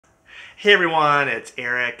Hey everyone, it's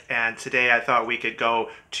Eric, and today I thought we could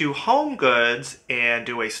go to HomeGoods and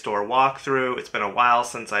do a store walkthrough. It's been a while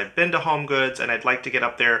since I've been to HomeGoods, and I'd like to get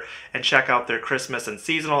up there and check out their Christmas and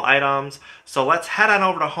seasonal items. So let's head on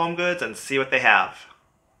over to HomeGoods and see what they have.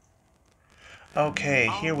 Okay,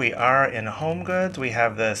 here we are in HomeGoods. We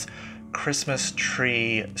have this Christmas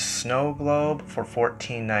tree snow globe for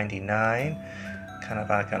 $14.99, kind of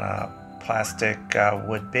like a plastic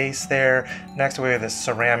wood base there. Next we have this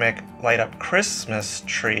ceramic light up Christmas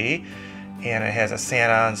tree, and it has a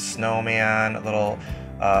Santa and snowman, a little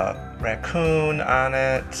raccoon on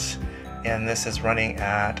it, and this is running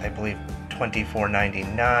at, I believe, $24.99,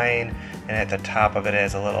 and at the top of it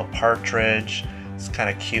has a little partridge. It's kind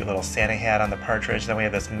of cute little Santa hat on the partridge. Then we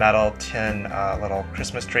have this metal tin little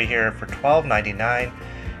Christmas tree here for $12.99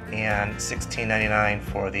 and $16.99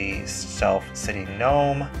 for the self-sitting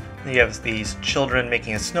gnome. You have these children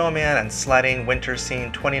making a snowman and sledding winter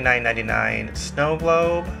scene $29.99 snow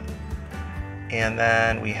globe. And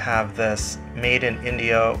then we have this made in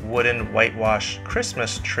India wooden whitewash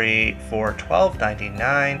Christmas tree for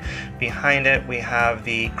 $12.99. Behind it we have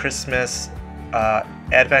the Christmas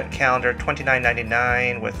advent calendar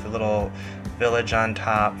 $29.99 with the little village on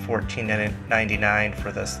top, $14.99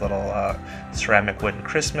 for this little ceramic wooden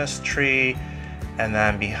Christmas tree. And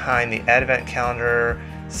then behind the advent calendar,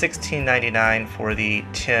 $16.99 for the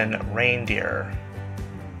tin reindeer.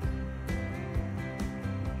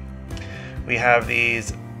 We have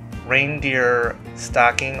these reindeer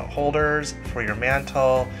stocking holders for your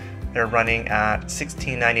mantle. They're running at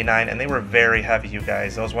 $16.99, and they were very heavy, you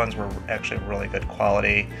guys. Those ones were actually really good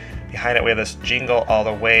quality. Behind it we have this Jingle All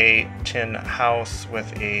the Way tin house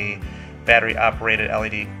with a battery operated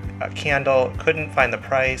LED candle. Couldn't find the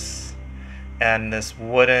price. And this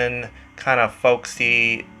wooden kind of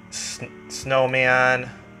folksy snowman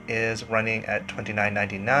is running at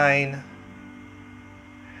 $29.99.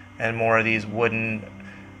 And more of these wooden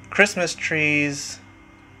Christmas trees,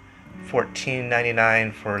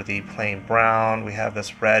 $14.99 for the plain brown. We have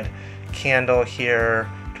this red candle here,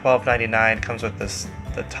 $12.99. Comes with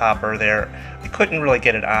the topper there. I couldn't really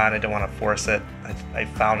get it on. I didn't want to force it. I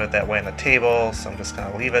found it that way on the table, so I'm just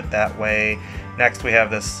going to leave it that way. Next we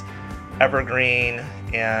have this evergreen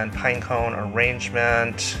and pine cone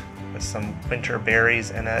arrangement with some winter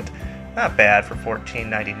berries in it. Not bad for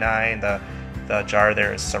 $14.99. The jar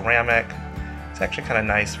there is ceramic. It's actually kind of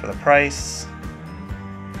nice for the price.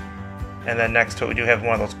 And then next to it we do have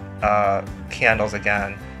one of those candles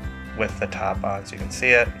again with the top on, so you can see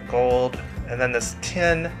it, gold. And then this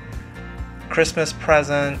tin Christmas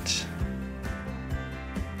present,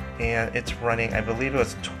 and it's running, I believe it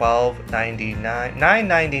was $12.99,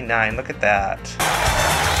 $9.99. Look at that.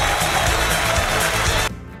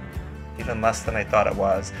 Even less than I thought it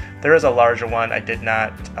was. There is a larger one. I did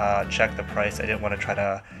not check the price. I didn't want to try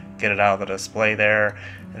to get it out of the display there.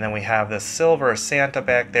 And then we have this silver Santa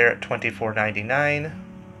back there at $24.99.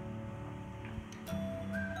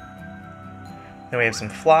 Then we have some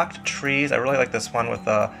flocked trees. I really like this one with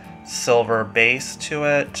a silver base to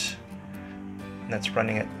it. And that's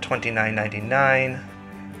running at $29.99.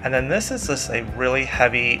 And then this is just a really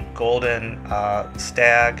heavy golden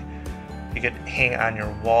stag. You could hang on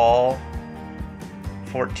your wall,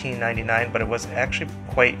 $14.99, but it was actually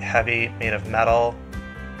quite heavy, made of metal.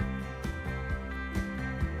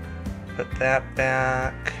 Put that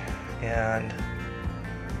back, and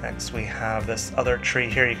next we have this other tree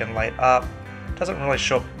here you can light up. Doesn't really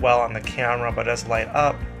show up well on the camera, but it does light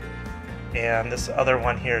up. And this other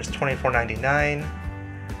one here is $24.99.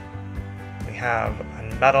 We have a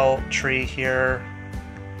metal tree here,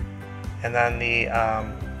 and then the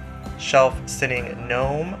shelf-sitting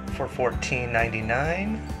gnome for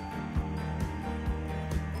 $14.99.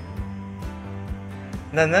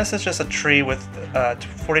 And then this is just a tree with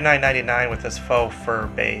 $49.99 with this faux fur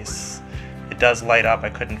base. It does light up. I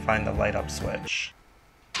couldn't find the light up switch.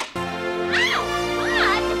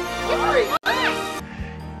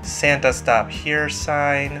 Santa Stop Here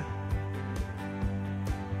sign.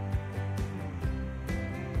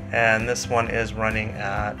 And this one is running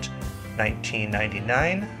at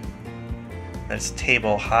 $19.99. It's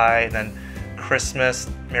table high. And then Christmas,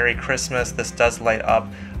 Merry Christmas. This does light up.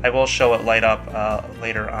 I will show it light up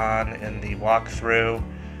later on in the walkthrough.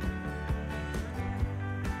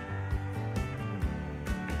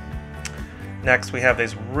 Next we have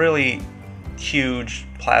these really huge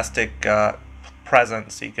plastic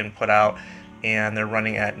presents you can put out, and they're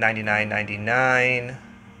running at $99.99.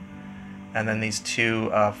 And then these two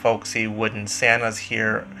folksy wooden Santas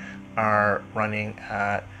here are running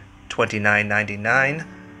at $29.99.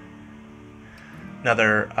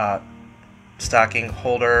 Another stocking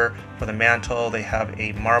holder for the mantle. They have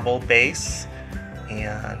a marble base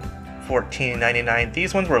and $14.99.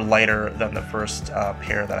 These ones were lighter than the first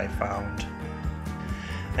pair that I found.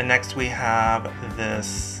 And next we have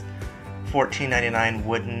this $14.99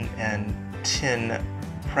 wooden and tin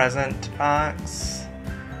present box.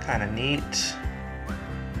 Kind of neat.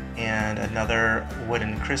 And another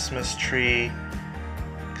wooden Christmas tree.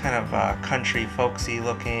 Kind of country folksy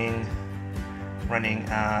looking, running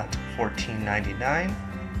at $14.99.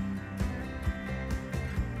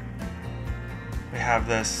 We have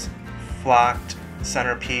this flocked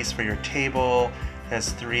centerpiece for your table. It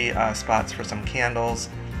has 3 spots for some candles,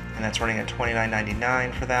 and that's running at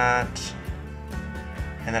 $29.99 for that.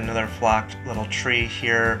 And then another flocked little tree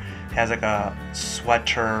here. It has like a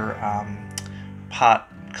sweater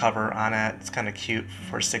pot cover on it. It's kind of cute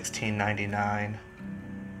for $16.99.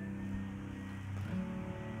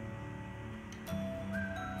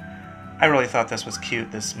 I really thought this was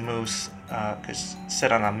cute. This moose could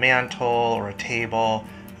sit on a mantle or a table.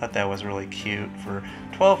 I thought that was really cute for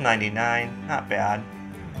 $12.99. Not bad.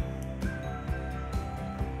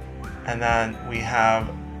 And then we have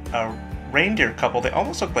a reindeer couple. They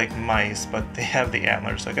almost look like mice, but they have the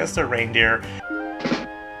antlers, so I guess they're reindeer.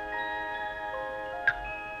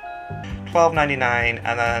 $12.99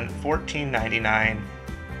 and then $14.99.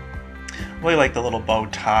 Really like the little bow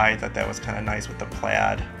tie. I thought that was kind of nice with the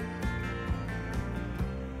plaid.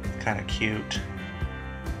 Kind of cute.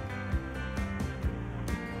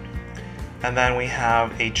 And then we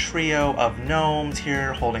have a trio of gnomes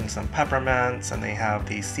here holding some peppermints, and they have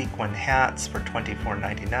these sequin hats for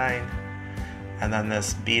 $24.99. And then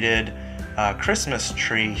this beaded Christmas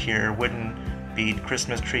tree here, wooden bead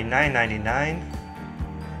Christmas tree, $9.99.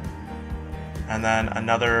 And then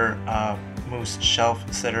another moose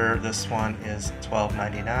shelf sitter. This one is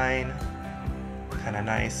 $12.99. Kind of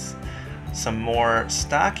nice. Some more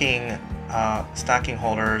stocking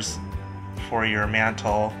holders for your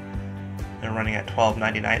mantle. They're running at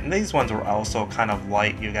 $12.99, and these ones were also kind of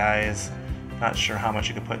light, you guys. Not sure how much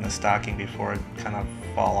you could put in the stocking before it kind of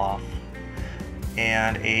fall off.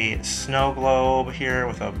 And a snow globe here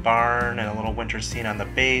with a barn and a little winter scene on the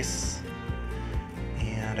base.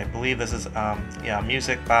 And I believe this is yeah,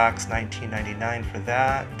 music box, $19.99 for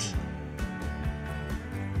that.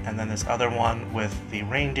 And then this other one with the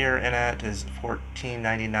reindeer in it is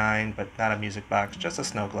 $14.99, but not a music box, just a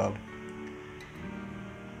snow globe.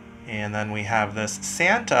 And then we have this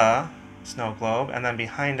Santa snow globe, and then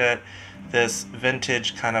behind it, this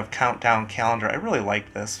vintage kind of countdown calendar. I really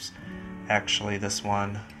like this, actually, this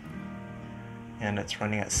one. And it's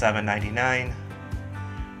running at $7.99.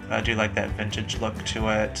 I do like that vintage look to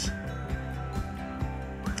it.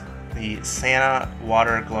 The Santa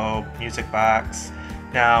water globe music box.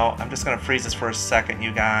 Now, I'm just going to freeze this for a second,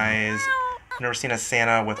 you guys. I've never seen a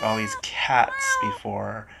Santa with all these cats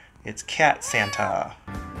before. It's Cat Santa.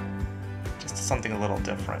 Just something a little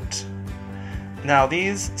different. Now,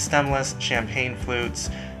 these stemless champagne flutes,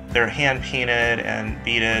 they're hand painted and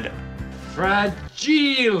beaded.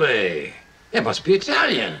 Fragile. It must be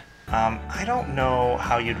Italian. I don't know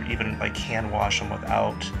how you'd even like hand wash them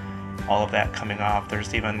without all of that coming off.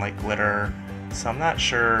 There's even like glitter, so I'm not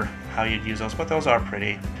sure how you'd use those, but those are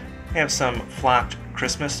pretty. We have some flocked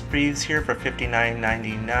Christmas wreaths here for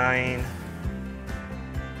 $59.99.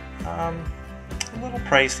 A little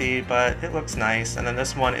pricey, but it looks nice. And then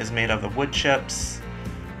this one is made of the wood chips,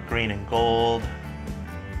 green and gold.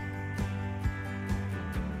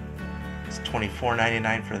 It's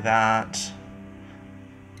 $24.99 for that.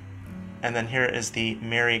 And then here is the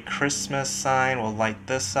Merry Christmas sign. We'll light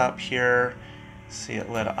this up here. See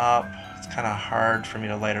it lit up. It's kind of hard for me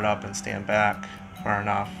to light it up and stand back far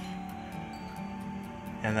enough.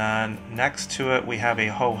 And then next to it we have a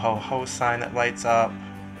ho ho ho sign that lights up.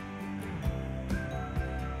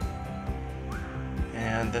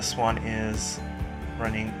 And this one is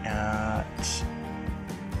running at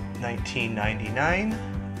 $19.99.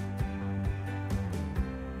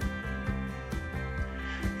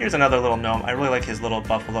 Here's another little gnome. I really like his little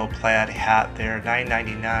buffalo plaid hat there,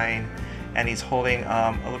 $9.99. And he's holding,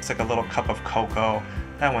 it looks like a little cup of cocoa.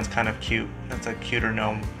 That one's kind of cute. That's a cuter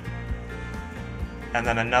gnome. And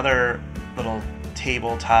then another little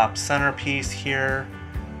tabletop centerpiece here.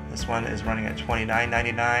 This one is running at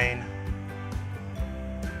 $29.99.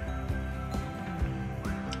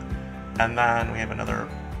 And then we have another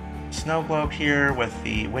snow globe here with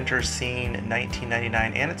the winter scene,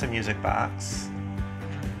 $19.99, and it's a music box.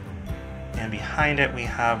 And behind it we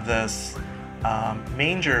have this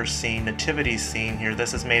manger scene, nativity scene here.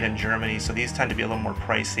 This is made in Germany, so these tend to be a little more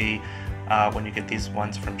pricey when you get these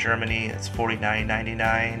ones from Germany. It's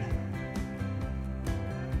 $49.99.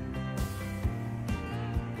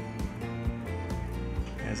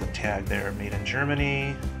 There's a tag there, made in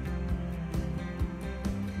Germany.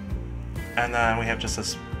 And then we have just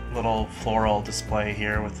this little floral display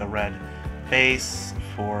here with the red base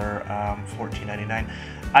for $14.99.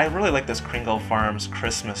 I really like this Kringle Farms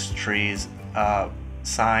Christmas trees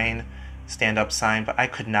sign, stand-up sign, but I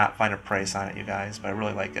could not find a price on it, you guys, but I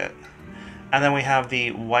really like it. And then we have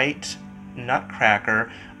the white nutcracker.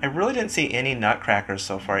 I really didn't see any nutcrackers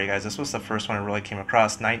so far, you guys. This was the first one I really came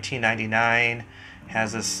across. $19.99.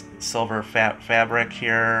 Has this silver fabric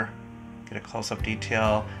here. Get a close-up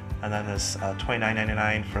detail. And then this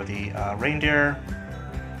 $29.99 for the reindeer.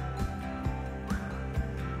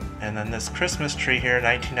 And then this Christmas tree here,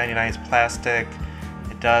 $19.99 is plastic.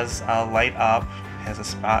 It does light up. Has a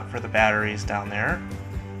spot for the batteries down there.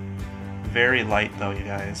 Very light though, you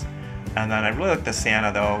guys. And then I really like the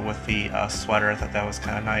Santa though with the sweater. I thought that was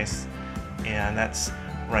kind of nice. And that's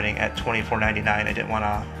running at $24.99. I didn't want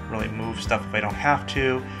to really move stuff if I don't have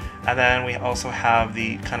to. And then we also have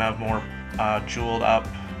the kind of more jeweled up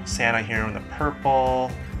Santa here in the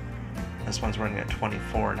purple. This one's running at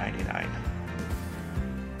 $24.99.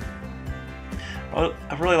 Well,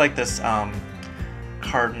 I really like this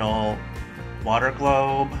cardinal water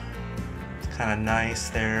globe. It's kind of nice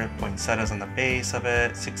there. Poinsettias on the base of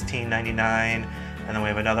it, $16.99. And then we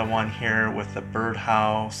have another one here with the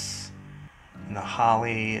birdhouse and the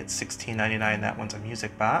holly. It's $16.99. That one's a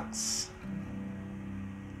music box.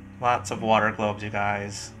 Lots of water globes, you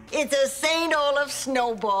guys. It's a St. Olaf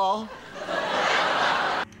snowball.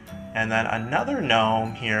 And then another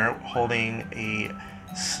gnome here holding a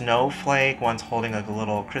snowflake. One's holding a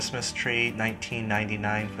little Christmas tree,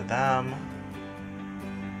 $19.99 for them.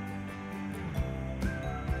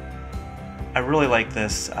 I really like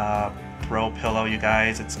this throw pillow, you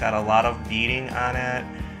guys. It's got a lot of beading on it.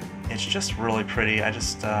 It's just really pretty. I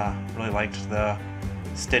just really liked the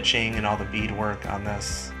stitching and all the beadwork on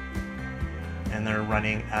this. And they're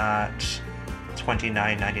running at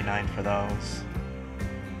 $29.99 for those.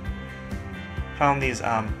 Found these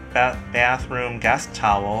bathroom guest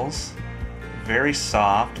towels. Very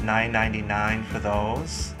soft, $9.99 for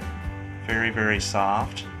those. Very, very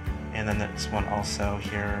soft. And then this one also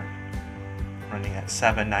here running at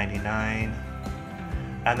 $7.99.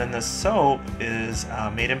 And then the soap is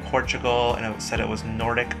made in Portugal, and it said it was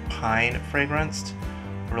Nordic pine fragranced.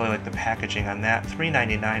 I really like the packaging on that.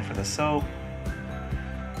 $3.99 for the soap.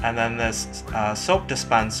 And then this soap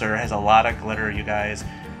dispenser has a lot of glitter, you guys,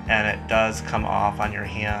 and it does come off on your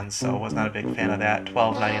hands, so I was not a big fan of that.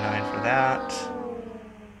 $12.99 for that.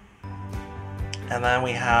 And then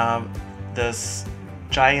we have this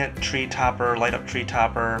giant tree topper, light up tree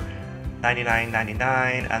topper,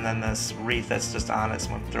 $99.99, and then this wreath that's just on it,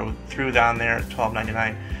 someone threw down there at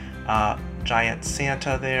 $12.99. Giant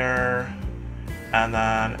Santa there, and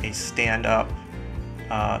then a stand-up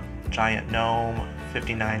giant gnome,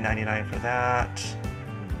 $59.99 for that.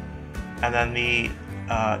 And then the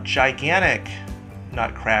gigantic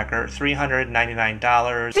nutcracker,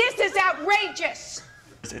 $399. This is outrageous!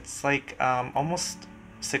 It's like almost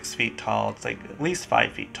 6 feet tall. It's like at least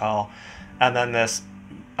 5 feet tall. And then this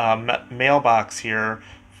mailbox here,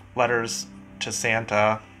 letters to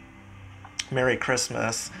Santa, Merry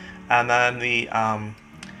Christmas. And then the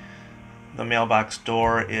mailbox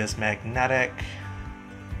door is magnetic,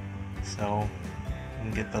 so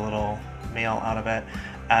you can get the little mail out of it.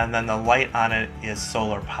 And then the light on it is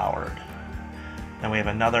solar powered. Then we have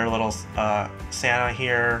another little Santa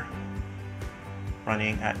here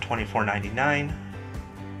running at $24.99.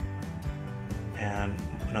 And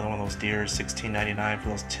another one of those deers, $16.99 for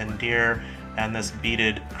those tin deer. And this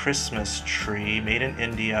beaded Christmas tree made in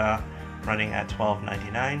India running at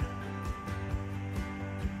 $12.99.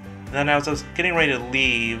 Then as I was getting ready to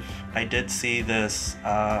leave, I did see this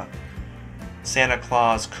Santa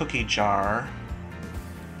Claus cookie jar,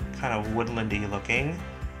 kind of woodlandy looking,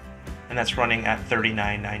 and that's running at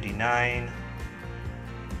 $39.99. And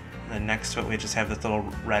then next to it we just have this little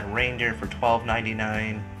red reindeer for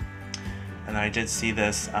 $12.99. And then I did see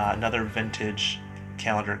this another vintage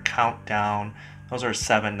calendar countdown. Those are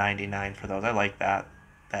 $7.99 for those. I like that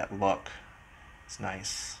look. It's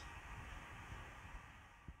nice.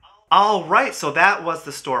 Alright, so that was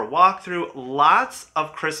the store walkthrough. Lots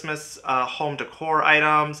of Christmas home decor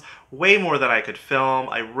items, way more than I could film.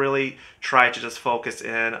 I really tried to just focus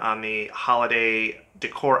in on the holiday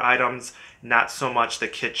decor items, not so much the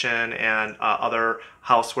kitchen and other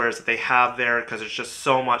housewares that they have there, because there's just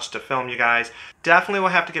so much to film, you guys. Definitely will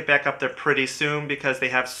have to get back up there pretty soon because they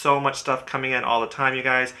have so much stuff coming in all the time, you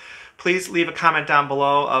guys. Please leave a comment down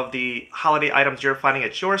below of the holiday items you're finding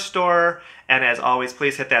at your store. And as always,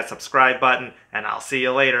 please hit that subscribe button, and I'll see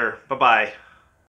you later. Bye-bye.